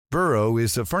Burrow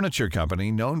is a furniture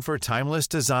company known for timeless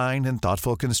design and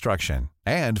thoughtful construction,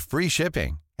 and free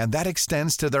shipping, and that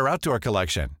extends to their outdoor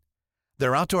collection.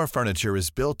 Their outdoor furniture is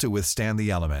built to withstand the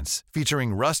elements,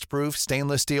 featuring rust-proof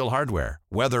stainless steel hardware,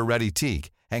 weather-ready teak,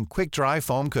 and quick-dry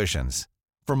foam cushions.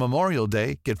 For Memorial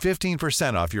Day, get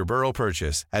 15% off your Burrow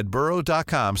purchase at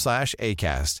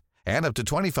burrow.com/ACAST and up to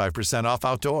 25% off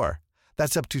outdoor.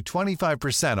 That's up to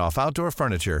 25% off outdoor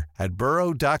furniture at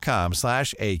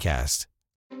burrow.com/ACAST.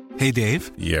 Hey,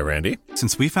 Dave. Yeah, Randy.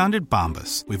 Since we founded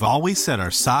Bombas, we've always said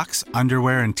our socks,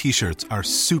 underwear, and T-shirts are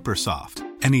super soft.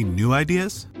 Any new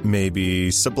ideas?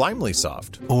 Maybe sublimely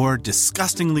soft. Or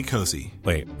disgustingly cozy.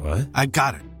 Wait, what? I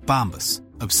got it. Bombas.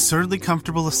 Absurdly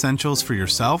comfortable essentials for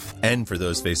yourself and for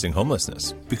those facing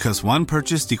homelessness. Because one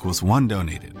purchased equals one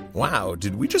donated. Wow,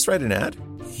 did we just write an ad?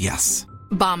 Yes.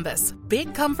 Bombas.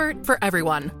 Big comfort for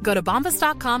everyone. Go to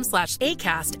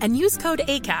bombas.com/ACAST and use code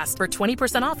ACAST for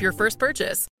 20% off your first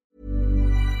purchase.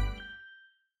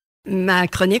 Ma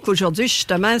chronique aujourd'hui,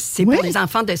 justement, c'est pour les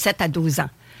enfants de 7 à 12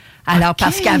 ans. Alors,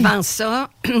 parce qu'avant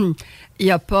ça, il n'y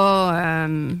a pas...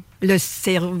 le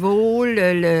cerveau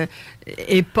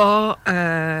est pas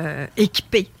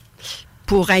équipé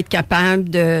pour être capable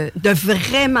de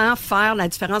vraiment faire la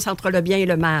différence entre le bien et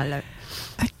le mal.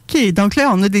 OK, donc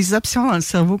là, on a des options dans le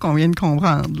cerveau qu'on vient de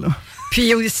comprendre, là.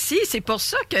 Puis aussi, c'est pour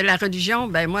ça que la religion,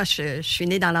 ben moi, je suis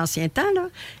née dans l'ancien temps, là,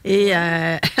 et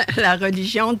la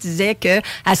religion disait qu'à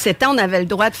 7 ans, on avait le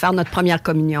droit de faire notre première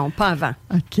communion, pas avant.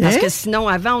 OK. Parce que sinon,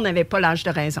 avant, on n'avait pas l'âge de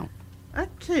raison.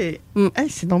 OK. Hey,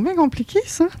 c'est donc bien compliqué,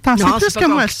 ça. T'en sais plus que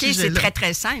moi, c'est très,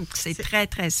 très simple. C'est très,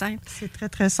 très simple. C'est très,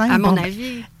 très simple. À mon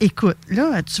avis. Écoute,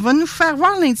 là, tu vas nous faire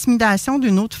voir l'intimidation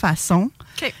d'une autre façon.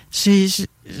 OK. J'ai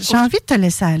envie de te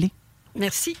laisser aller.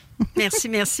 Merci. Merci,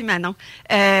 Manon.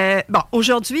 Bon,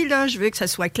 aujourd'hui, là, je veux que ce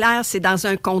soit clair, c'est dans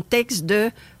un contexte de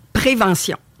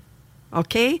prévention.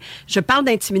 OK? Je parle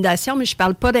d'intimidation, mais je ne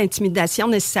parle pas d'intimidation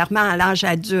nécessairement à l'âge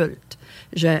adulte.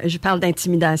 Je parle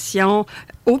d'intimidation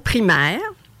au primaire,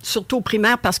 surtout au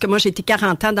primaire parce que moi, j'ai été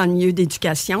 40 ans dans le milieu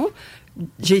d'éducation.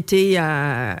 Je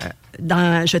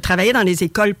travaillais dans les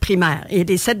écoles primaires et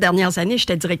les 7 dernières années,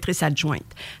 j'étais directrice adjointe.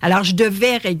 Alors, je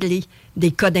devais régler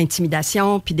des cas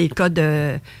d'intimidation puis des cas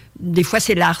de... Des fois,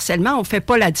 c'est le harcèlement. On ne fait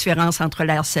pas la différence entre le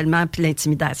harcèlement et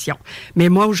l'intimidation. Mais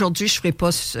moi, aujourd'hui,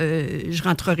 je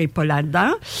rentrerai pas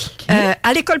là-dedans. Okay.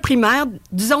 À l'école primaire,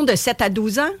 disons de 7 à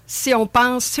 12 ans, si on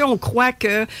croit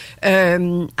que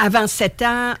avant 7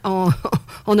 ans,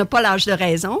 on n'a pas l'âge de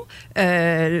raison,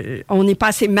 on n'est pas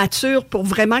assez mature pour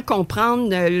vraiment comprendre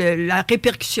la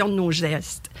répercussion de nos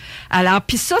gestes. Alors,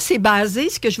 puis ça, c'est basé,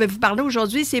 ce que je vais vous parler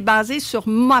aujourd'hui, c'est basé sur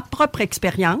ma propre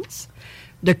expérience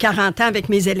de 40 ans avec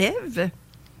mes élèves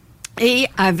et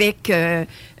avec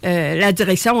la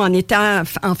direction en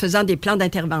faisant des plans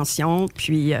d'intervention,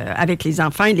 puis avec les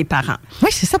enfants et les parents. Oui,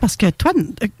 c'est ça, parce que toi,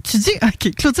 tu dis,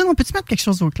 OK, Claudine, on peut-tu mettre quelque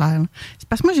chose au clair? Là? C'est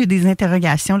parce que moi, j'ai des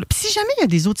interrogations. Là. Puis si jamais il y a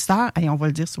des auditeurs, on va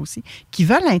le dire ça aussi, qui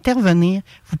veulent intervenir,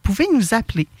 vous pouvez nous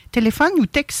appeler. Téléphone ou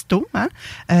texto,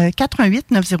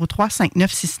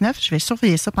 418-903-5969. Je vais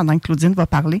surveiller ça pendant que Claudine va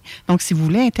parler. Donc, si vous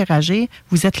voulez interagir,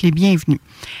 vous êtes les bienvenus.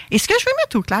 Et ce que je veux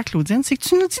mettre au clair, Claudine, c'est que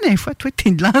tu nous dis des fois, toi, tu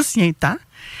es de l'ancien temps.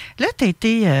 Là, tu as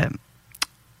été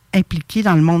impliquée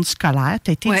dans le monde scolaire.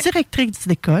 Tu as été directrice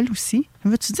d'école aussi.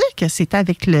 Veux-tu dire que c'était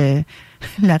avec la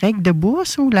règle de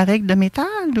bourse ou la règle de métal?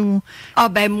 Ou... Ah,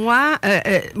 ben moi,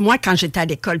 quand j'étais à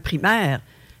l'école primaire...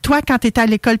 Toi, quand tu étais à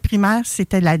l'école primaire,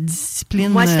 c'était la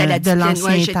discipline de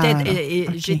l'ancien temps.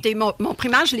 J'étais mon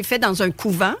primaire, je l'ai fait dans un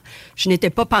couvent. Je n'étais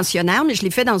pas pensionnaire, mais je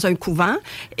l'ai fait dans un couvent.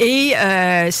 Et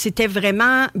c'était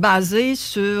vraiment basé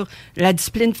sur la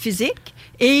discipline physique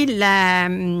et la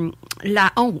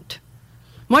honte.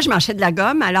 Moi, je marchais de la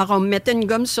gomme, alors on me mettait une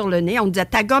gomme sur le nez. On me disait,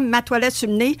 ta gomme, ma toilette sur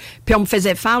le nez, puis on me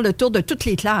faisait faire le tour de toutes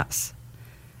les classes.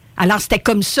 Alors, c'était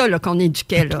comme ça là, qu'on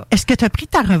éduquait. Là. Est-ce que tu as pris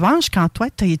ta revanche quand toi,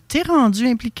 tu as été rendu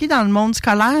impliqué dans le monde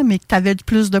scolaire, mais que tu avais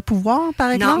plus de pouvoir,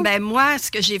 par exemple? Non, ben moi, ce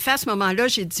que j'ai fait à ce moment-là,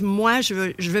 j'ai dit, moi, je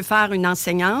veux faire une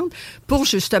enseignante pour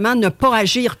justement ne pas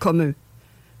agir comme eux.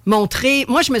 Montrer...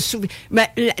 Moi, je me souviens... Ben,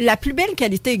 la plus belle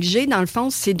qualité que j'ai, dans le fond,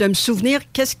 c'est de me souvenir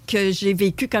qu'est-ce que j'ai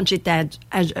vécu quand j'étais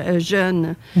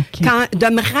jeune. Okay.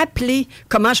 De me rappeler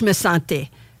comment je me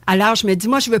sentais. Alors, je me dis,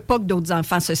 moi, je veux pas que d'autres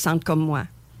enfants se sentent comme moi.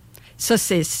 Ça,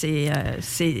 c'est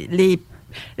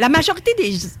la majorité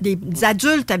des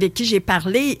adultes avec qui j'ai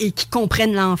parlé et qui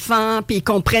comprennent l'enfant, puis ils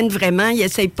comprennent vraiment, ils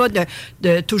n'essayent pas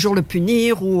de toujours le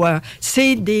punir, ou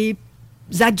c'est des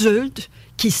adultes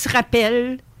qui se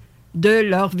rappellent de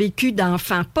leur vécu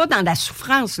d'enfant, pas dans la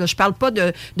souffrance. Là. Je parle pas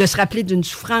de se rappeler d'une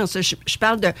souffrance. Je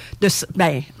parle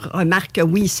remarque que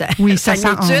oui, ça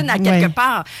m'est une à quelque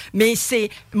part. Mais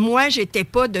moi, j'étais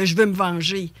pas de je veux me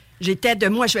venger. J'étais de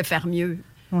moi, je vais faire mieux.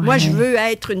 Ouais. Moi, je veux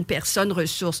être une personne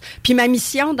ressource. Puis ma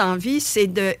mission dans la vie, c'est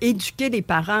d'éduquer les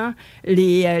parents,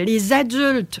 les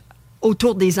adultes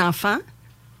autour des enfants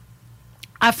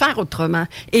à faire autrement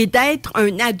et d'être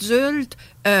un adulte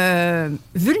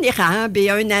vulnérable et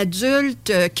un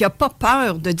adulte qui n'a pas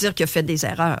peur de dire qu'il a fait des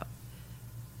erreurs.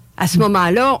 À ce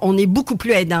moment-là, on est beaucoup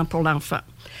plus aidant pour l'enfant.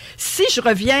 Si je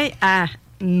reviens à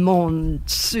mon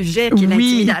sujet qui est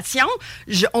l'intimidation,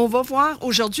 on va voir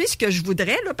aujourd'hui ce que je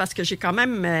voudrais, là, parce que j'ai quand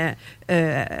même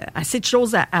assez de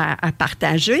choses à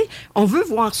partager. On veut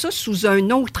voir ça sous un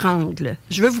autre angle.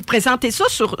 Je veux vous présenter ça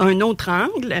sur un autre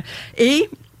angle et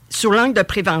sur l'angle de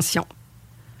prévention.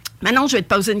 Maintenant, je vais te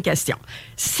poser une question.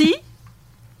 Si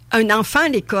un enfant à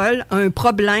l'école a un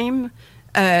problème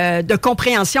de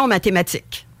compréhension en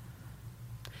mathématiques,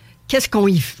 qu'est-ce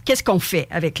qu'on fait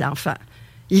avec l'enfant?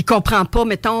 Il ne comprend pas,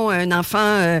 mettons, un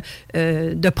enfant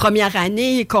de première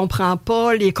année, il ne comprend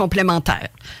pas les complémentaires.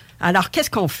 Alors, qu'est-ce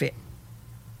qu'on fait?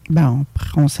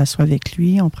 On s'assoit avec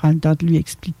lui, on prend le temps de lui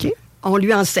expliquer. On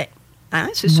lui enseigne. Hein?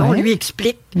 C'est ça, on lui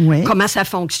explique comment ça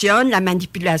fonctionne, la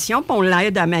manipulation, puis on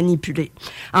l'aide à manipuler.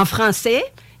 En français,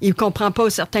 il ne comprend pas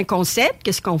certains concepts.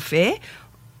 Qu'est-ce qu'on fait?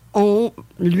 On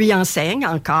lui enseigne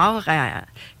encore.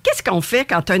 Qu'est-ce qu'on fait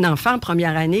quand un enfant en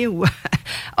première année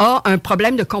a un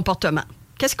problème de comportement?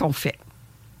 Qu'est-ce qu'on fait?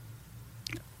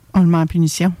 On le met en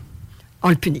punition. On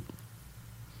le punit.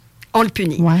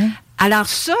 Ouais. Alors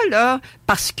ça, là,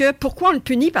 pourquoi on le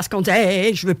punit? Parce qu'on dit,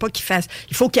 je veux pas qu'il fasse,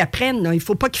 il faut qu'il apprenne, là, il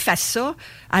faut pas qu'il fasse ça.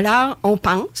 Alors, on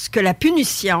pense que la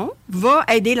punition va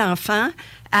aider l'enfant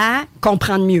à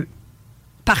comprendre mieux.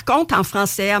 Par contre, en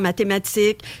français, en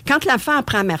mathématiques, quand l'enfant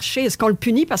apprend à marcher, est-ce qu'on le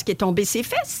punit parce qu'il est tombé ses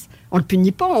fesses? On le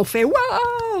punit pas, on fait, wow,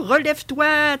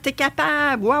 relève-toi, t'es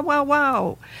capable,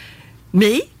 wow.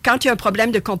 Mais quand il y a un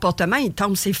problème de comportement, il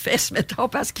tombe ses fesses, mettons,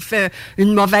 parce qu'il fait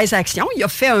une mauvaise action, il a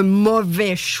fait un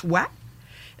mauvais choix,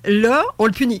 là, on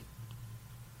le punit.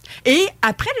 Et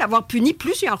après l'avoir puni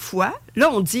plusieurs fois, là,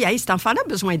 on dit, cet enfant-là a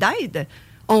besoin d'aide.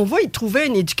 On va y trouver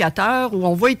un éducateur ou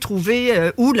on va y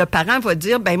trouver où le parent va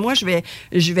dire, moi,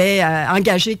 je vais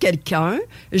engager quelqu'un,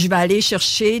 je vais aller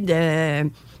chercher de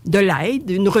l'aide,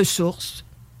 une ressource.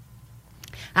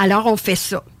 Alors, on fait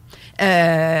ça.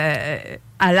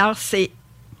 Alors, c'est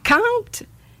quand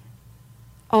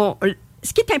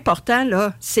ce qui est important,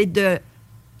 là, c'est de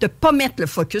ne pas mettre le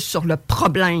focus sur le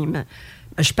problème.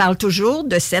 Je parle toujours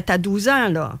de 7 à 12 ans,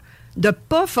 là. De ne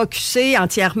pas focusser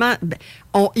entièrement.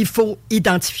 Il faut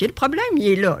identifier le problème, il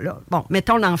est là. Bon,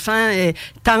 mettons, l'enfant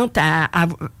tente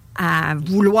à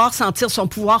vouloir sentir son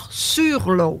pouvoir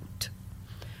sur l'autre.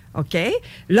 OK?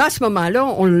 Là, à ce moment-là,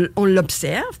 on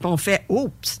l'observe, puis on fait «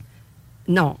 Oups! »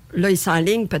 Non, là, il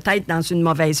s'enligne peut-être dans une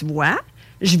mauvaise voie.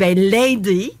 Je vais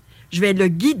l'aider, je vais le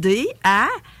guider à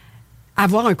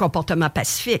avoir un comportement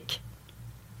pacifique.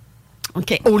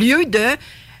 OK?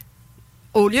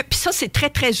 Puis ça, c'est très,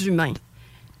 très humain.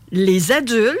 Les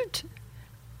adultes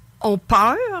ont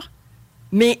peur,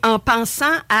 mais en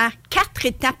pensant à 4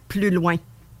 étapes plus loin.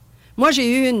 Moi,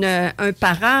 j'ai eu un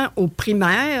parent au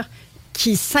primaire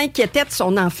qui s'inquiétait de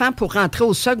son enfant pour rentrer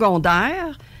au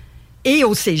secondaire et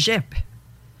au cégep.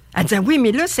 Elle disait, oui,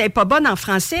 mais là, si elle n'est pas bonne en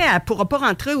français, elle ne pourra pas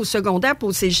rentrer au secondaire, puis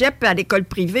au cégep, à l'école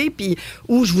privée, puis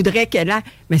où je voudrais qu'elle aille.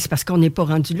 Mais c'est parce qu'on n'est pas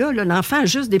rendu là. L'enfant a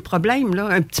juste des problèmes, là,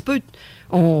 un petit peu.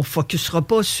 On ne focusera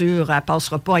pas sur, elle ne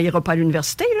passera pas, elle n'ira pas à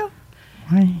l'université, là.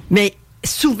 Oui. Mais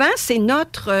souvent, c'est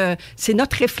notre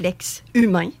réflexe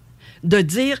humain de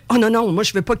dire, oh non, moi,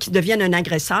 je ne veux pas qu'il devienne un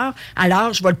agresseur,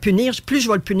 alors je vais le punir. Plus je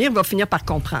vais le punir, il va finir par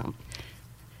comprendre.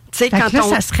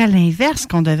 Ça serait l'inverse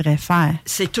qu'on devrait faire.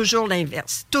 C'est toujours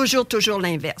l'inverse. Toujours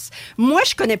l'inverse. Moi,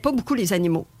 je connais pas beaucoup les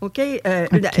animaux, OK?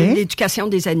 L'éducation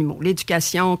des animaux,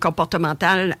 l'éducation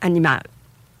comportementale animale.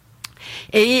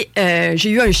 Et j'ai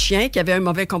eu un chien qui avait un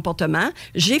mauvais comportement.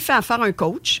 J'ai fait affaire à un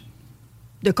coach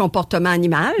de comportement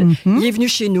animal. Mm-hmm. Il est venu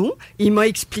chez nous. Il m'a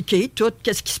expliqué tout,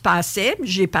 qu'est-ce qui se passait.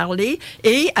 J'ai parlé.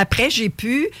 Et après, j'ai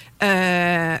pu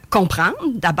comprendre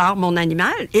d'abord mon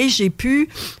animal et j'ai pu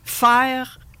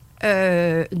faire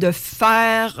les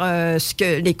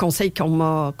conseils qu'on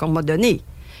m'a donnés.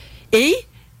 Et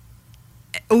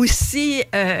aussi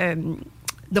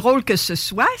drôle que ce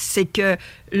soit, c'est que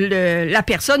la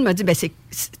personne m'a dit,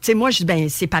 moi, je dis,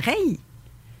 c'est pareil.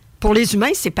 Pour les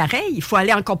humains, c'est pareil. Il faut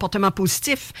aller en comportement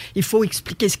positif. Il faut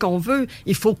expliquer ce qu'on veut.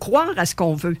 Il faut croire à ce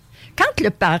qu'on veut. Quand le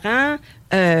parent,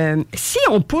 si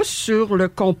on pousse sur le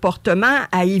comportement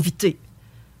à éviter,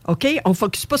 OK? On ne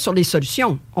focus pas sur les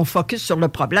solutions, on focus sur le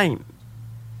problème.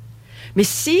 Mais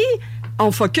si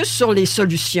on focus sur les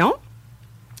solutions,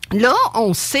 là,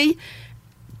 on sait,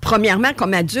 premièrement,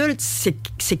 comme adulte,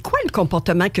 c'est quoi le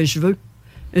comportement que je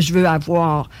veux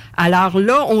avoir. Alors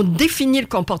là, on définit le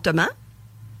comportement,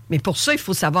 mais pour ça, il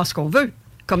faut savoir ce qu'on veut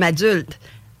comme adulte.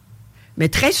 Mais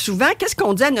très souvent, qu'est-ce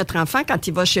qu'on dit à notre enfant quand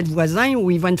il va chez le voisin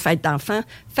ou il va à une fête d'enfant?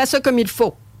 Fais ça comme il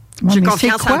faut. Ouais, J'ai mais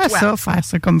confiance en toi. C'est quoi ça, faire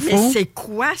ça comme il faut? Mais c'est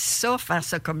quoi ça, faire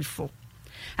ça comme il faut?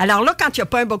 Alors là, quand il n'y a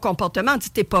pas un bon comportement, on dit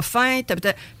t'es pas fin.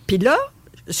 Puis là,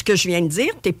 ce que je viens de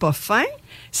dire, t'es pas fin,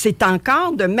 c'est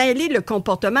encore de mêler le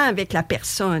comportement avec la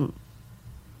personne.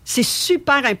 C'est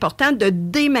super important de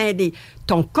démêler.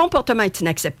 Ton comportement est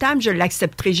inacceptable, je ne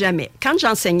l'accepterai jamais. Quand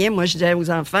j'enseignais, moi, je disais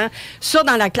aux enfants, ça,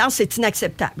 dans la classe, c'est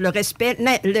inacceptable. Le respect,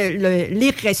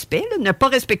 l'irrespect, ne pas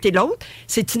respecter l'autre,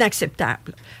 c'est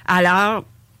inacceptable. Alors,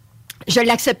 je ne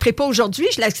l'accepterai pas aujourd'hui,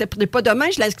 je ne l'accepterai pas demain,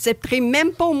 je ne l'accepterai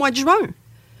même pas au mois de juin.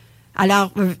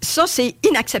 Alors, ça, c'est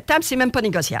inacceptable, c'est même pas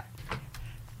négociable.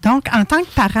 Donc, en tant que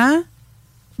parent,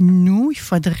 nous, il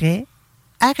faudrait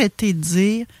arrêter de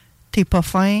dire « t'es pas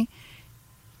fin »,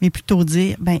 mais plutôt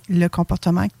dire « le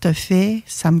comportement que tu as fait,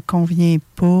 ça me convient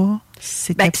pas,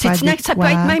 c'était pas adéquat. » Ça peut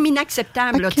être même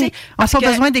inacceptable. Okay. Là, on n'a pas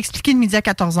besoin d'expliquer le midi à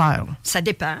 14 heures. Ça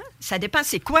dépend. Ça dépend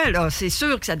c'est quoi, là. C'est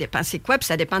sûr que ça dépend c'est quoi, puis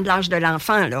ça dépend de l'âge de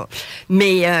l'enfant, là.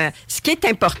 Mais ce qui est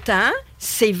important,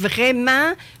 c'est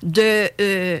vraiment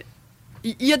de...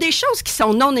 il y a des choses qui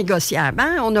sont non négociables.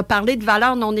 Hein? On a parlé de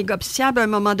valeurs non négociables à un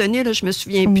moment donné, là, je me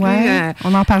souviens plus.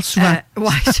 On en parle souvent.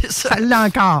 Oui, c'est ça. Ça l'a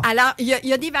encore. Alors, il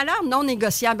y a des valeurs non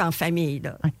négociables en famille.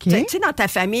 Là. Okay. Tu sais, dans ta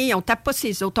famille, on tape pas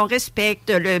ses autres, on respecte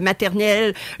le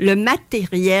matériel,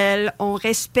 on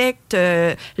respecte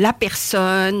la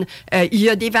personne. Il y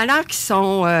a des valeurs qui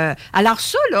sont... alors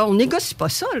ça, là, on négocie pas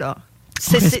ça, là.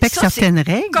 On respecte certaines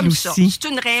règles comme aussi. Ça. C'est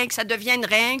une règle, ça devient une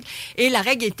règle, et la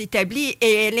règle est établie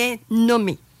et elle est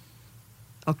nommée.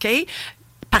 OK?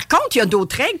 Par contre, il y a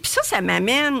d'autres règles, puis ça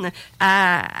m'amène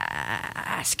à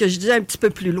ce que je disais un petit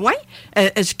peu plus loin.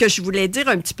 Ce que je voulais dire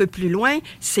un petit peu plus loin,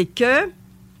 c'est que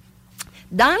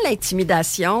dans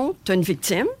l'intimidation, tu as une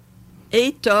victime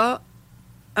et tu as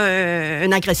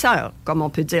un agresseur, comme on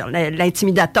peut dire,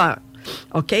 l'intimidateur.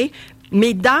 OK?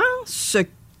 Mais dans ce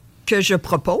que je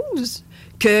propose,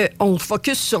 qu'on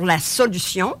focus sur la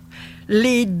solution,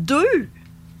 les deux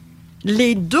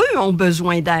ont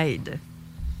besoin d'aide.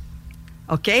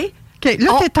 OK? OK.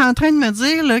 Là, tu es en train de me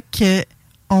dire là,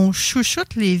 qu'on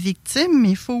chouchoute les victimes, mais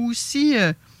il faut aussi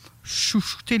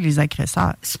chouchouter les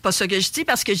agresseurs. C'est pas ça que je dis,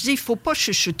 parce que je dis qu'il ne faut pas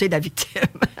chouchouter la victime.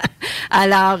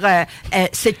 Alors,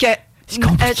 c'est que... C'est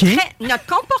compliqué. Notre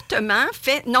comportement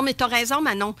fait... Non, mais tu as raison,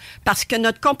 Manon. Parce que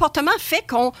notre comportement fait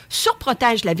qu'on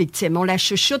surprotège la victime. On la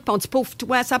chouchoute, puis on dit, pauvre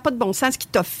toi, ça n'a pas de bon sens ce qu'il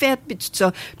t'a fait, puis tout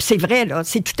ça. Puis c'est vrai, là.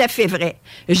 C'est tout à fait vrai.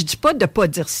 Je dis pas de pas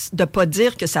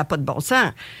dire que ça n'a pas de bon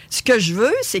sens. Ce que je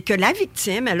veux, c'est que la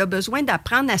victime, elle a besoin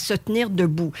d'apprendre à se tenir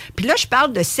debout. Puis là, je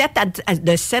parle de 7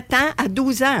 ans à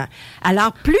 12 ans.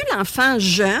 Alors, plus l'enfant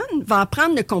jeune va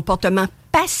apprendre le comportement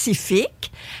pacifique,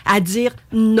 à dire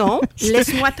non,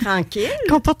 laisse-moi tranquille.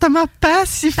 Comportement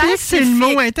pacifique, c'est le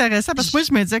mot intéressant. Parce que moi,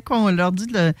 je me disais qu'on leur dit,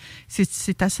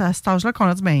 c'est à cet âge-là qu'on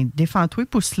leur dit, défends-toi,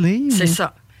 pousse-les. C'est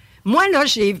ça. Moi, là,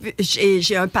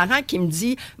 j'ai un parent qui me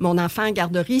dit, mon enfant en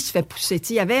garderie se fait pousser.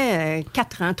 Il avait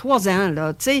 4 ans, 3 ans,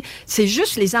 là. Tu sais, c'est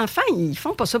juste, les enfants, ils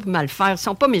font pas ça pour mal faire. Ils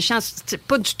sont pas méchants,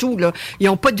 pas du tout, là. Ils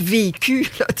ont pas de vécu,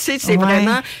 là. Tu sais, c'est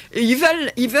vraiment... Ils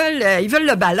veulent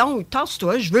le ballon.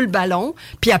 Tasse-toi, je veux le ballon.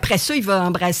 Puis après ça, il va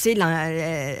embrasser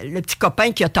le petit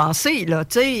copain qui a tassé, là.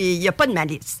 Tu sais, il y a pas de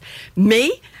malice.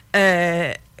 Mais...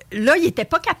 là, il était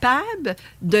pas capable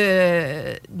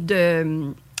de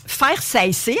faire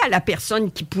cesser à la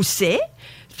personne qui poussait,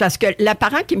 parce que la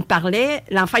parent qui me parlait,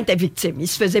 l'enfant était victime, il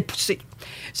se faisait pousser.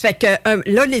 Ça fait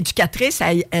que là, l'éducatrice,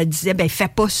 elle disait, fais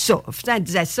pas ça. Elle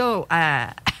disait ça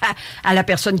à la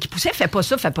personne qui poussait, fais pas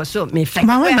ça. Mais fais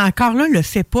quoi? Mais encore là, le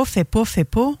fais pas.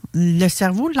 Le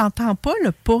cerveau ne l'entend pas,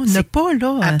 le pas. Le pas,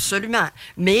 là. Absolument.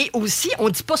 Mais aussi, on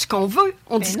dit pas ce qu'on veut,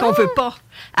 on dit ce qu'on veut pas.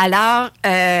 Alors,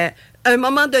 à un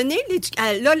moment donné,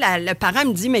 le parent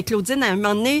me dit, mais Claudine, à un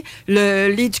moment donné,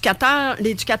 l'éducateur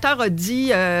a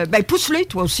dit, pousse-le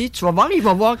toi aussi, tu vas voir, il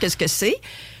va voir qu'est-ce que c'est.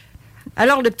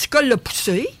 Alors, le petit col l'a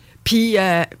poussé, puis,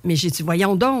 mais j'ai dit,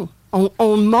 voyons donc,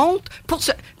 on monte pour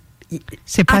ce...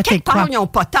 C'est pas en quelque part, ils n'ont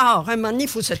pas tort. À un moment donné, il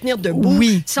faut se tenir debout.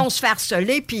 Oui. Si on se fait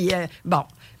harceler, puis bon...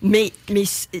 Mais là,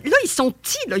 ils sont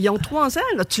petits, là, ils ont 3 ans.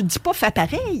 Là, tu ne dis pas, fais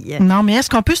pareil. Non, mais est-ce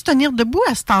qu'on peut se tenir debout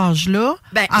à cet âge-là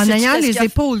en ayant les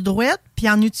épaules droites puis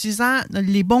en utilisant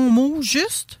les bons mots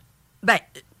justes?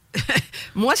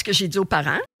 Moi, ce que j'ai dit aux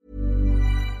parents...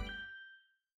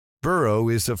 Burrow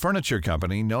is a furniture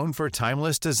company known for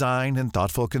timeless design and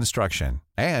thoughtful construction,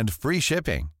 and free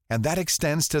shipping, and that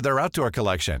extends to their outdoor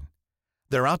collection.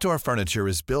 Their outdoor furniture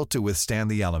is built to withstand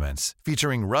the elements,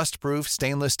 featuring rust-proof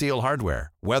stainless steel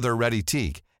hardware, weather-ready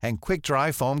teak, and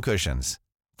quick-dry foam cushions.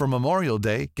 For Memorial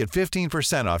Day, get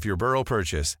 15% off your Burrow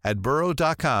purchase at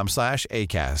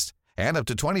burrow.com/ACAST and up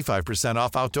to 25%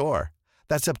 off outdoor.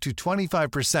 That's up to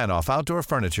 25% off outdoor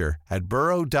furniture at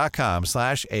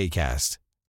burrow.com/ACAST.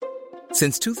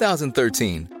 Since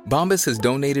 2013, Bombas has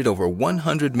donated over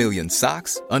 100 million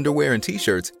socks, underwear, and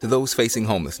T-shirts to those facing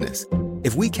homelessness.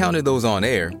 If we counted those on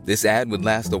air, this ad would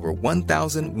last over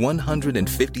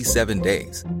 1,157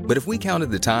 days. But if we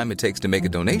counted the time it takes to make a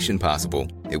donation possible,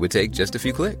 it would take just a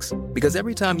few clicks. Because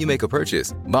every time you make a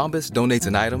purchase, Bombas donates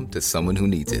an item to someone who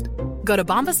needs it. Go to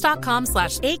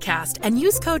bombas.com/ACAST and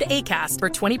use code ACAST for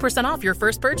 20% off your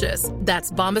first purchase.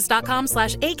 That's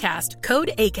bombas.com/ACAST,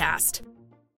 code ACAST.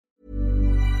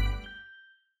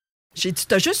 J'ai dit,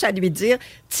 t'as juste à lui dire,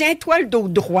 tiens-toi le dos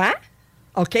droit,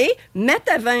 OK? Mets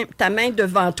ta main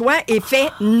devant toi et fais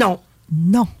non.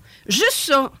 Non. Juste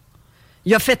ça.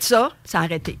 Il a fait ça, ça a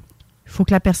arrêté. Il faut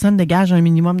que la personne dégage un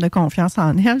minimum de confiance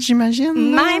en elle,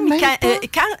 j'imagine. Même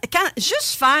quand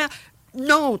juste faire...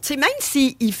 Non, tu sais, même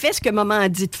s'il fait ce que maman a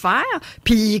dit de faire,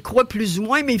 puis il y croit plus ou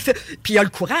moins, mais il fait... Puis il a le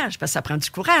courage, parce que ça prend du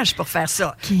courage pour faire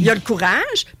ça. Okay. Il a le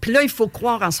courage, puis là, il faut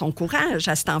croire en son courage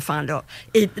à cet enfant-là.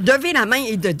 Et de lever la main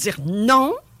et de dire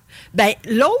non, bien,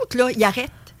 l'autre, là, il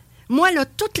arrête. Moi, là,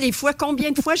 toutes les fois,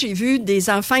 combien de fois j'ai vu des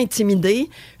enfants intimidés,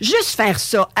 juste faire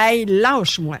ça. Hey,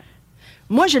 lâche-moi.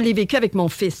 Moi, je l'ai vécu avec mon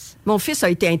fils. Mon fils a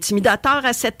été intimidateur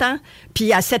à 7 ans,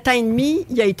 puis à 7 ans et demi,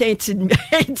 il a été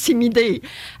intimidé.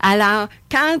 Alors,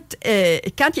 quand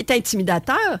il était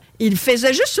intimidateur, il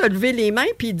faisait juste se lever les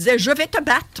mains, puis il disait « Je vais te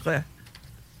battre ».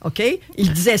 OK?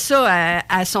 Il disait ça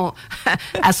à son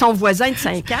voisin de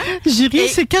 5 ans. Julie,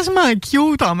 c'est quasiment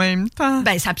cute en même temps.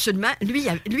 Ben, c'est absolument. Lui,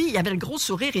 il avait le gros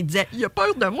sourire. Il disait, il a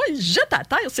peur de moi, il se jette à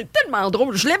terre. C'est tellement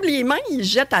drôle. Je lève les mains, il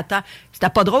se jette à terre. C'était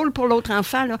pas drôle pour l'autre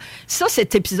enfant, là. Ça,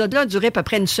 cet épisode-là a duré à peu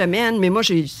près une semaine, mais moi,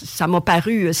 ça m'a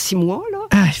paru 6 mois, là.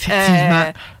 Ah,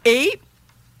 effectivement.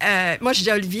 Moi, je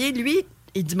dis à Olivier, lui,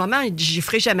 il dit, maman, j'y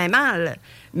ferai jamais mal.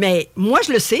 Mais moi,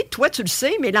 je le sais, toi, tu le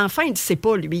sais, mais l'enfant, il ne sait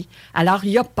pas, lui. Alors,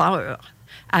 il a peur.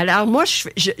 Alors, moi,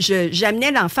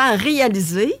 j'amenais l'enfant à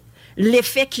réaliser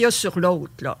l'effet qu'il y a sur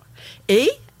l'autre, là.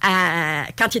 Et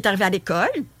quand il est arrivé à l'école,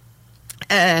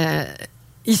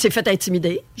 il s'est fait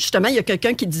intimider. Justement, il y a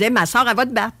quelqu'un qui disait, ma soeur, elle va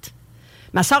te battre.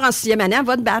 Ma soeur, en 6e année, elle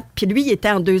va te battre. Puis lui, il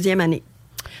était en 2e année.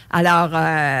 Alors,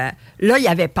 là, il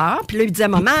avait peur. Puis là, il disait,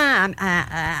 maman,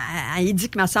 il dit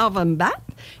que ma soeur va me battre.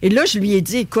 Et là, je lui ai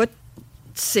dit, écoute,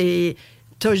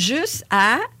 t'as juste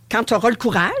à, quand tu auras le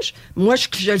courage, moi,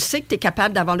 je le sais que tu es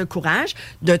capable d'avoir le courage,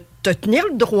 de te tenir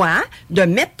le droit, de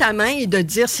mettre ta main et de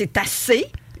dire, c'est assez,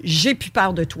 j'ai plus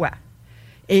peur de toi.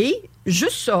 Et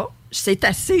juste ça, c'est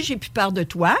assez, j'ai plus peur de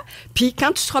toi. Puis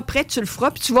quand tu seras prêt, tu le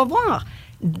feras, puis tu vas voir.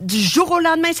 Du jour au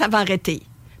lendemain, ça va arrêter.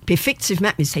 Puis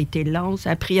effectivement, mais ça a été long,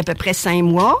 ça a pris à peu près 5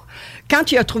 mois.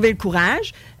 Quand il a trouvé le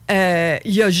courage,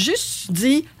 il a juste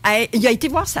dit... il a été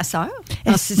voir sa sœur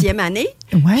en 6e année.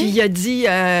 Ouais. Puis il a dit,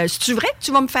 c'est-tu vrai que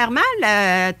tu vas me faire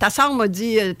mal? Ta sœur m'a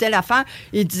dit telle affaire.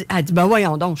 Elle dit, ben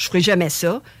voyons donc, je ferai jamais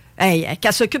ça.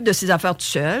 Qu'elle s'occupe de ses affaires toute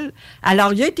seule.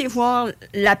 Alors, il a été voir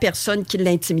la personne qui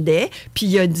l'intimidait. Puis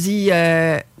il a dit,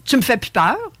 tu me fais plus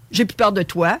peur, j'ai plus peur de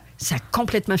toi. Ça a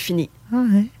complètement fini.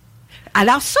 Ouais.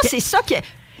 Alors ça, c'est ça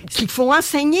qu'il faut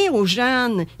enseigner aux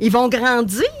jeunes. Ils vont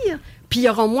grandir, puis ils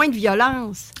auront moins de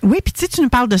violence. Oui, puis tu sais, tu nous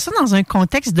parles de ça dans un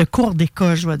contexte de cours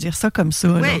d'école, je vais dire ça comme ça.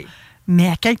 Oui. Là. Mais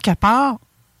à quelque part,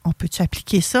 on peut-tu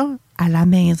appliquer ça à la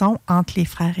maison entre les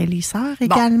frères et les sœurs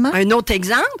également? Bon, un autre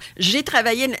exemple, j'ai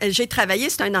travaillé,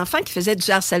 c'est un enfant qui faisait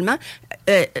du harcèlement.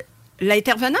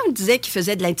 L'intervenant me disait qu'il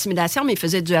faisait de l'intimidation, mais il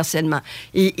faisait du harcèlement.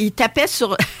 Il tapait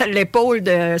sur l'épaule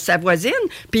de sa voisine,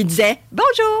 puis il disait «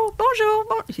 Bonjour, bonjour,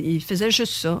 bonjour ». Il faisait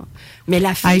juste ça. Mais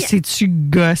la fille... Hey, c'est-tu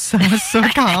gossant, ça,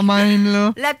 quand même,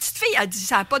 là? La petite fille a dit «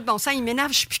 Ça n'a pas de bon sens, il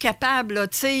m'énerve, je suis plus capable, là.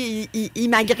 Tu sais, il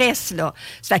m'agresse, là. »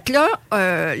 Ça fait que là,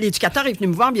 l'éducateur est venu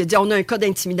me voir, puis il a dit « On a un cas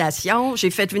d'intimidation. »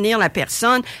 J'ai fait venir la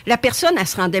personne. La personne, elle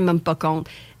se rendait même pas compte.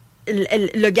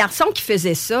 Le garçon qui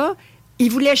faisait ça,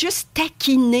 il voulait juste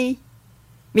taquiner.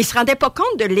 Mais il ne se rendait pas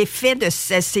compte de l'effet de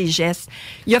ses gestes.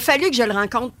 Il a fallu que je le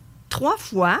rencontre 3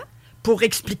 fois pour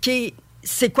expliquer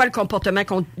c'est quoi le comportement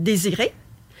qu'on désirait.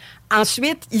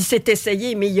 Ensuite, il s'est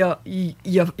essayé, mais il y a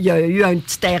eu une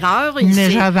petite erreur. Une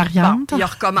légère variante. Bon, il a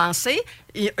recommencé.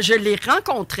 Je l'ai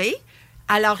rencontré.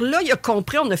 Alors là, il a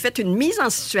compris. On a fait une mise en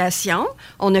situation.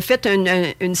 On a fait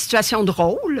une situation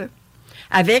drôle.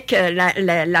 avec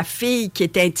la fille qui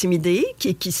était intimidée,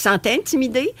 qui se sentait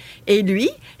intimidée, et lui.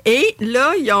 Et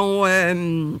là, il a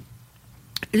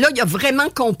vraiment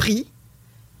compris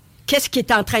qu'est-ce qu'il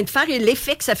était en train de faire et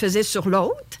l'effet que ça faisait sur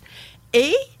l'autre.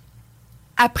 Et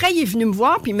après, il est venu me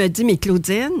voir puis il me dit, mais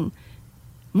Claudine,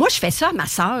 moi, je fais ça à ma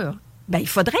sœur. Ben, il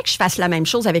faudrait que je fasse la même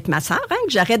chose avec ma sœur, hein,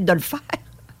 que j'arrête de le faire.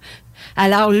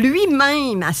 Alors,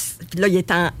 lui-même, là, il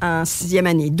est en 6e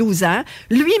année, 12 ans,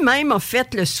 lui-même a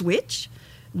fait le switch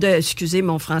excusez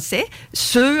mon français,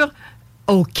 sur,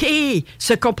 OK,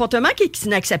 ce comportement qui est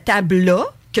inacceptable là,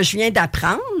 que je viens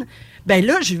d'apprendre, ben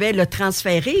là, je vais le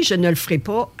transférer, je ne le ferai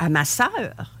pas à ma sœur.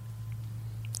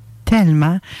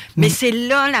 Tellement. Mais c'est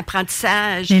là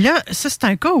l'apprentissage. Mais là, ça, c'est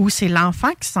un cas où c'est l'enfant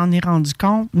qui s'en est rendu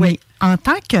compte. Oui. Mais en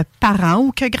tant que parent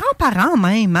ou que grand-parent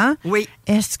même, hein, oui.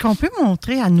 Est-ce qu'on peut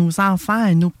montrer à nos enfants,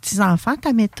 à nos petits-enfants,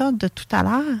 ta méthode de tout à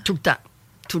l'heure? Tout le temps.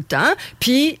 Tout le temps.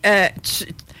 Puis,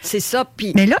 c'est ça.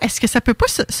 Puis... Mais là, est-ce que ça peut pas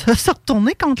se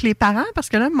retourner contre les parents? Parce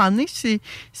que là, à un moment donné, si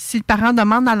le parent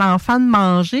demande à l'enfant de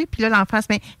manger, puis là, l'enfant se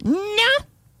met « Non,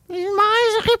 je ne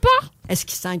mangerai pas! » Est-ce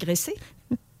qu'il s'est agressé?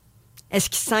 Est-ce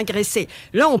qu'il se sent agressé?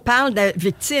 Là, on parle de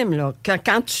victime, là.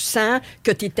 Quand tu sens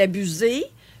que tu es abusé,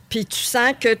 puis tu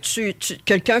sens que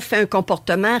quelqu'un fait un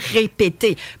comportement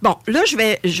répété. Bon, là,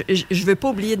 je veux pas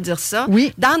oublier de dire ça.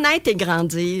 Oui. Dans Naître et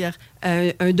grandir,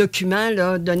 un document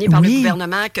là, donné par le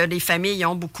gouvernement que les familles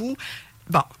ont beaucoup.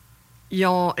 Bon, ils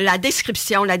ont la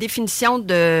définition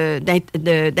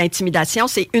d'intimidation,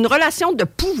 c'est une relation de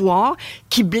pouvoir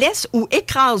qui blesse ou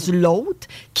écrase l'autre,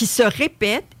 qui se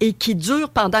répète et qui dure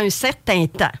pendant un certain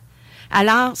temps.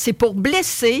 Alors, c'est pour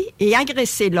blesser et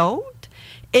agresser l'autre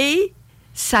et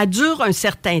ça dure un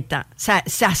certain temps. Ça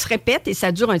se répète et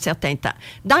ça dure un certain temps.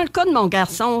 Dans le cas de mon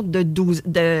garçon de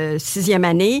 6e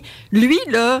année, lui,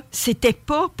 là, c'était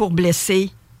pas pour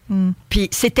blesser. Puis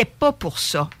c'était pas pour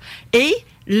ça. Et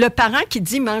le parent qui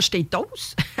dit « mange tes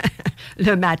toasts »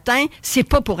 le matin, c'est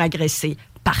pas pour agresser.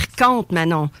 Par contre,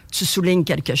 Manon, tu soulignes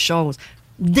quelque chose.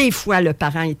 Des fois, le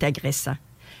parent est agressant.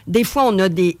 Des fois, on a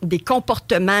des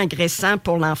comportements agressants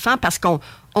pour l'enfant parce qu'on...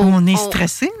 On est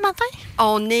stressé le matin?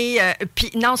 On est...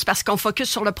 puis non, c'est parce qu'on focus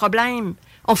sur le problème.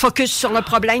 On focus sur le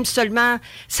problème seulement.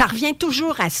 Ça revient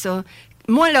toujours à ça.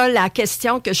 Moi, là, la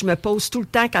question que je me pose tout le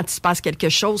temps quand il se passe quelque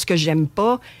chose que j'aime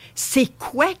pas, c'est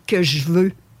quoi que je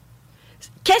veux?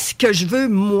 Qu'est-ce que je veux,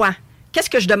 moi? Qu'est-ce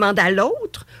que je demande à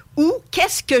l'autre? Ou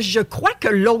qu'est-ce que je crois que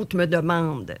l'autre me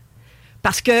demande?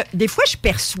 Parce que des fois, je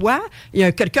perçois,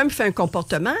 quelqu'un me fait un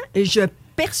comportement et je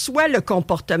perçois le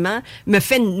comportement,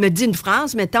 me dit une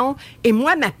phrase, mettons, et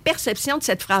moi, ma perception de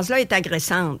cette phrase-là est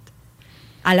agressante.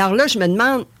 Alors là, je me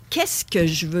demande, qu'est-ce que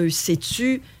je veux?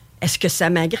 Sais-tu, est-ce que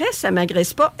ça m'agresse? Ça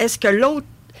m'agresse pas? Est-ce que l'autre...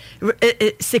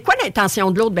 c'est quoi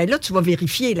l'intention de l'autre? Bien là, tu vas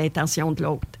vérifier l'intention de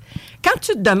l'autre. Quand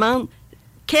tu te demandes,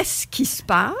 qu'est-ce qui se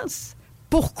passe?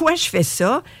 Pourquoi je fais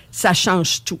ça? Ça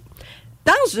change tout.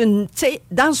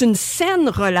 Dans une saine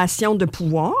relation de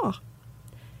pouvoir,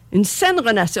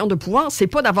 c'est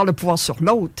pas d'avoir le pouvoir sur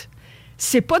l'autre.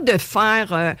 C'est pas de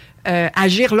faire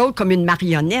agir l'autre comme une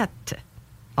marionnette.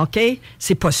 OK?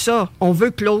 C'est pas ça. On veut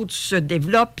que l'autre se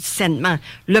développe sainement.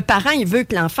 Le parent, il veut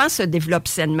que l'enfant se développe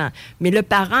sainement. Mais le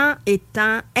parent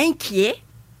étant inquiet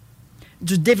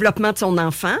du développement de son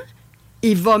enfant,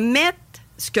 il va mettre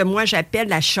ce que moi j'appelle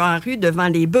la charrue devant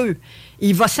les bœufs.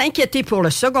 Il va s'inquiéter pour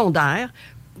le secondaire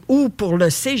ou pour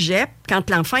le cégep quand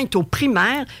l'enfant est au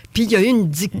primaire, puis il y a une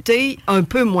dictée un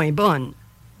peu moins bonne.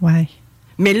 Ouais.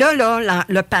 Mais là,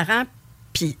 le parent,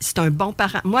 puis c'est un bon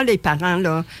parent. Moi, les parents,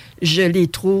 là, je les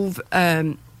trouve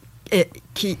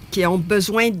qui ont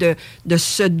besoin de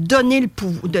se donner le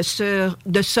pouvoir, de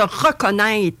se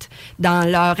reconnaître dans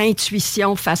leur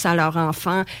intuition face à leur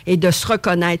enfant et de se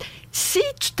reconnaître. Si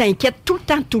tu t'inquiètes tout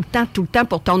le temps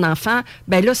pour ton enfant,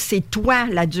 ben là, c'est toi,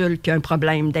 l'adulte, qui a un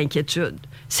problème d'inquiétude.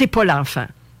 C'est pas l'enfant.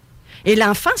 Et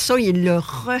l'enfant, ça, il le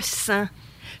ressent.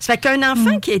 Ça fait qu'un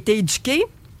enfant qui a été éduqué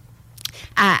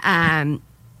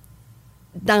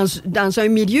dans un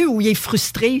milieu où il est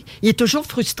frustré. Il est toujours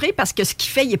frustré parce que ce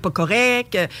qu'il fait, il n'est pas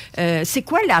correct. C'est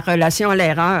quoi la relation à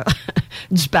l'erreur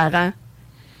du parent?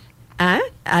 Hein?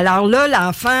 Alors là,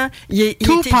 l'enfant...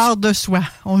 Tout part de soi.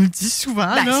 On le dit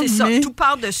souvent. Ben, là, c'est ça, tout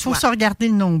part de soi. Il faut se regarder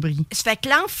le nombril. Ça fait que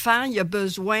l'enfant, il a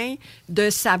besoin de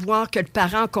savoir que le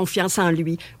parent a confiance en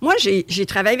lui. Moi, j'ai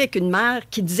travaillé avec une mère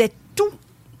qui disait tout.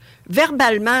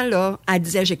 Verbalement, là, elle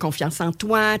disait « J'ai confiance en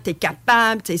toi, t'es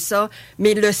capable, c'est ça. »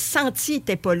 Mais le senti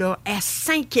n'était pas là. Elle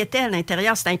s'inquiétait à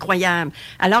l'intérieur, c'est incroyable.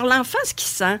 Alors, l'enfant, ce qu'il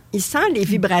sent, il sent les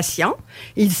vibrations,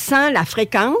 il sent la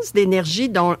fréquence d'énergie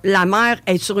dont la mère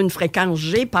est sur une fréquence «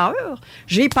 J'ai peur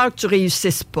que tu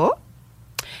réussisses pas. »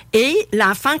 Et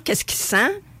l'enfant, qu'est-ce qu'il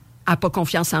sent? « n'a pas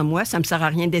confiance en moi, ça ne me sert à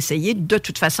rien d'essayer. De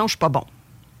toute façon, je ne suis pas bon.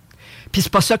 Puis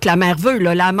c'est pas ça que la mère veut.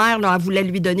 Là. La mère, là, elle voulait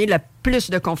lui donner le plus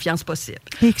de confiance possible.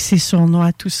 Et que c'est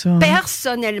sournois, tout ça. Hein?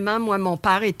 Personnellement, moi, mon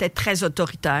père était très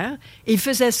autoritaire. Il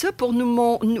faisait ça pour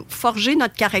nous forger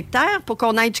notre caractère, pour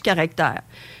qu'on ait du caractère.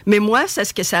 Mais moi,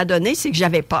 ce que ça a donné, c'est que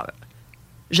j'avais peur.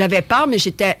 J'avais peur, mais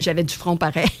j'avais du front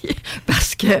pareil.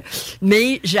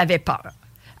 Mais j'avais peur.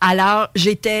 Alors,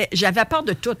 j'avais peur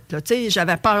de tout. Là,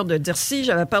 j'avais peur de dire ci,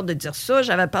 j'avais peur de dire ça,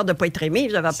 j'avais peur de ne pas être aimée,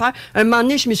 j'avais peur. Un moment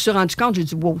donné, je me suis rendu compte, j'ai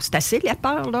dit, wow, c'est assez la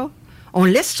peur, là. On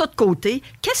laisse ça de côté.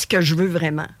 Qu'est-ce que je veux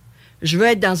vraiment? Je veux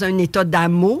être dans un état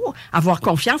d'amour, avoir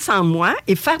confiance en moi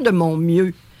et faire de mon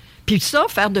mieux. Puis ça,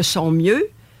 faire de son mieux,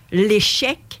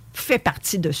 l'échec fait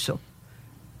partie de ça.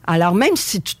 Alors, même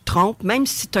si tu te trompes, même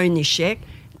si tu as un échec,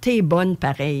 t'es bonne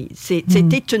pareil.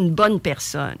 T'es une bonne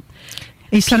personne.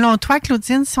 Et selon toi,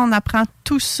 Claudine, si on apprend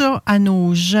tout ça à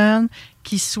nos jeunes,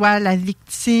 qu'ils soient la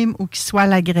victime ou qu'ils soient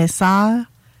l'agresseur,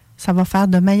 ça va faire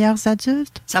de meilleurs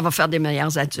adultes? Ça va faire des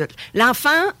meilleurs adultes.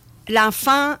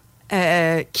 L'enfant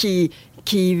qui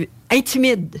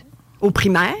intimide au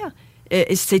primaire,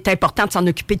 c'est important de s'en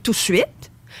occuper tout de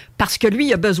suite parce que lui,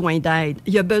 il a besoin d'aide.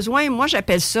 Il a besoin, moi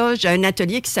j'appelle ça, j'ai un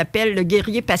atelier qui s'appelle le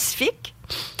guerrier pacifique.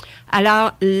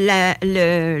 Alors,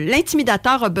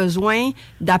 l'intimidateur a besoin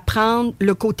d'apprendre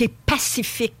le côté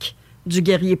pacifique du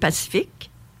guerrier pacifique.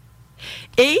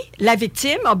 Et la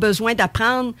victime a besoin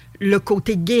d'apprendre le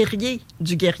côté guerrier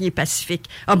du guerrier pacifique.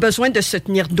 A besoin de se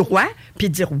tenir droit puis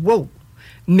dire « wow »,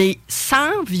 mais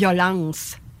sans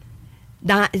violence,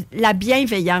 dans la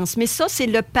bienveillance. Mais ça, c'est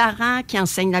le parent qui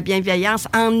enseigne la bienveillance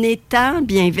en étant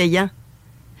bienveillant.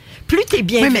 Plus tu es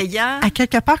bienveillant... Oui, à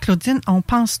quelque part, Claudine, on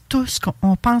pense tous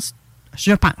qu'on pense...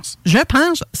 Je pense,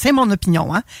 c'est mon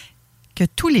opinion, hein, que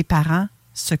tous les parents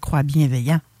se croient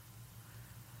bienveillants.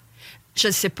 Je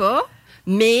ne sais pas,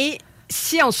 mais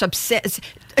si on s'obsède...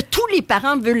 Tous les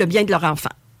parents veulent le bien de leur enfant.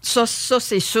 Ça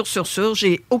c'est sûr,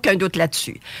 j'ai aucun doute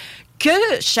là-dessus.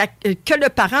 Que le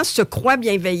parent se croit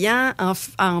bienveillant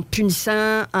en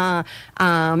punissant, en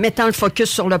mettant le focus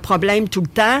sur le problème tout le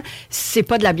temps, c'est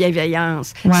pas de la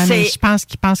bienveillance. Oui, mais je pense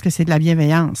qu'ils pensent que c'est de la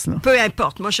bienveillance. Là. Peu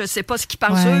importe. Moi, je sais pas ce qu'ils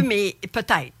pensent eux, mais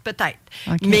peut-être.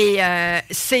 Okay. Mais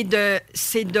c'est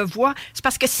de voir... C'est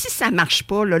parce que si ça marche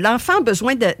pas, là, l'enfant a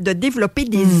besoin de développer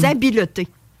des habiletés.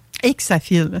 Et que ça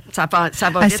file. Ça va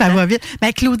vite. Ça va vite.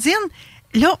 Ben, Claudine...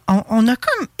 Là, on a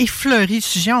comme effleuré le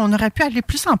sujet. On aurait pu aller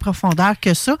plus en profondeur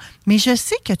que ça, mais je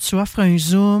sais que tu offres un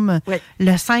Zoom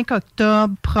le 5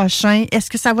 octobre prochain. Est-ce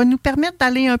que ça va nous permettre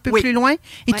d'aller un peu plus loin?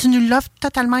 Et tu nous l'offres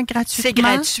totalement gratuitement? C'est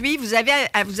gratuit. Vous avez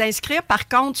à vous inscrire, par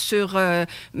contre, sur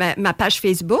ma page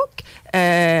Facebook.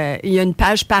 Il y a une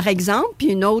page, par exemple, puis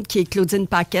une autre qui est Claudine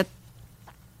Paquette.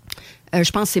 Je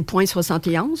pense que c'est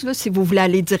 .71, là, si vous voulez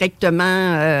aller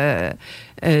directement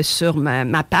sur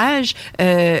ma page.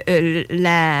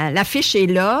 La fiche est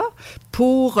là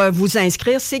pour vous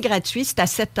inscrire. C'est gratuit, c'est à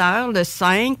 7h le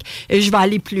 5 et je vais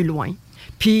aller plus loin.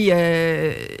 Puis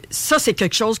ça, c'est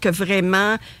quelque chose que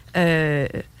vraiment...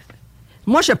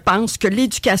 moi, je pense que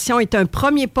l'éducation est un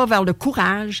premier pas vers le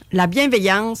courage, la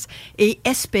bienveillance et,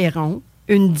 espérons,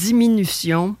 une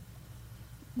diminution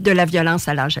de la violence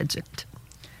à l'âge adulte.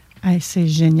 Hey, c'est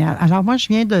génial. Alors, moi, je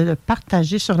viens de le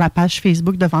partager sur la page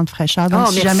Facebook de Vente Fraîcheur. Donc,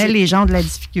 si jamais les gens ont de la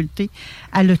difficulté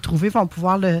à le trouver, vont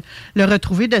pouvoir le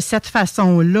retrouver de cette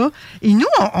façon-là. Et nous,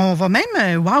 on va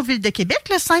même, Wow Ville de Québec,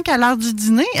 le 5 à l'heure du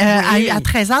dîner, à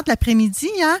 13h de l'après-midi,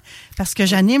 hein, parce que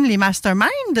j'anime les masterminds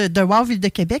de Wow Ville de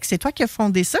Québec. C'est toi qui as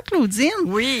fondé ça, Claudine.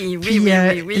 Oui.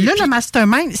 Là, le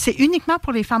mastermind, c'est uniquement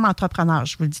pour les femmes entrepreneurs,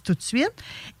 je vous le dis tout de suite.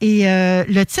 Et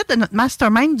le titre de notre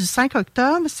mastermind du 5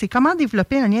 octobre, c'est « Comment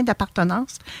développer un lien d'appartenance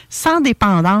sans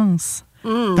dépendance ».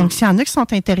 Donc, s'il y en a qui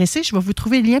sont intéressés, je vais vous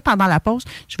trouver le lien pendant la pause.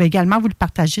 Je vais également vous le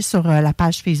partager sur la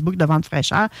page Facebook de Vente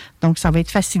Fraîcheur. Donc, ça va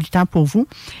être facilitant pour vous.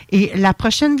 Et la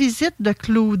prochaine visite de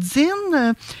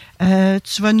Claudine,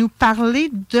 tu vas nous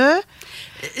parler de...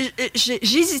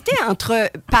 J'hésitais entre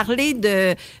parler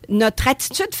de notre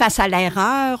attitude face à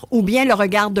l'erreur ou bien le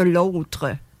regard de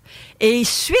l'autre. Et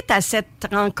suite à cette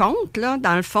rencontre-là,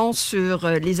 dans le fond, sur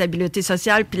les habiletés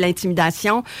sociales puis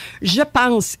l'intimidation, je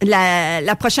pense,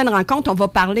 la prochaine rencontre, on va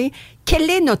parler, quelle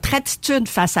est notre attitude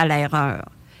face à l'erreur?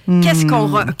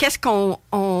 Qu'est-ce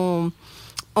qu'on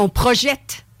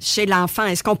projette chez l'enfant?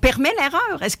 Est-ce qu'on permet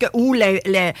l'erreur? Est-ce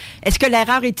que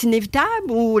l'erreur est inévitable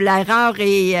ou l'erreur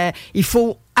est... il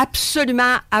faut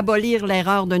absolument abolir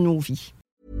l'erreur de nos vies?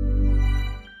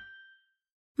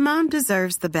 Mom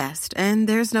deserves the best, and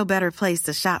there's no better place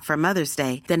to shop for Mother's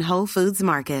Day than Whole Foods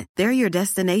Market. They're your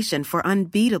destination for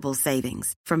unbeatable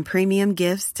savings, from premium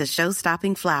gifts to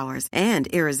show-stopping flowers and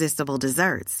irresistible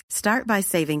desserts. Start by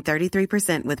saving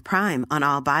 33% with Prime on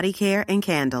all body care and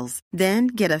candles. Then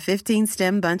get a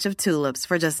 15-stem bunch of tulips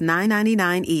for just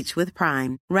 $9.99 each with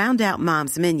Prime. Round out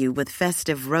Mom's menu with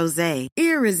festive rosé,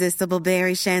 irresistible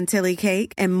berry chantilly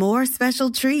cake, and more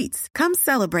special treats. Come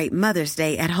celebrate Mother's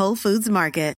Day at Whole Foods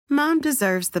Market. Mom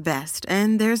deserves the best,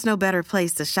 and there's no better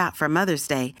place to shop for Mother's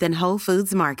Day than Whole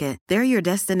Foods Market. They're your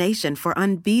destination for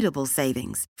unbeatable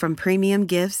savings, from premium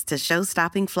gifts to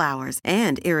show-stopping flowers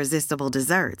and irresistible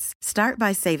desserts. Start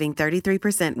by saving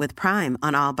 33% with Prime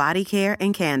on all body care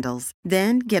and candles.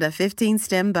 Then get a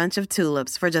 15-stem bunch of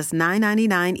tulips for just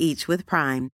 $9.99 each with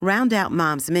Prime. Round out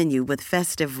Mom's menu with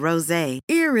festive rosé,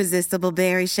 irresistible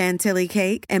berry chantilly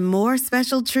cake, and more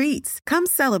special treats. Come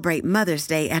celebrate Mother's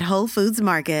Day at Whole Foods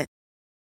Market.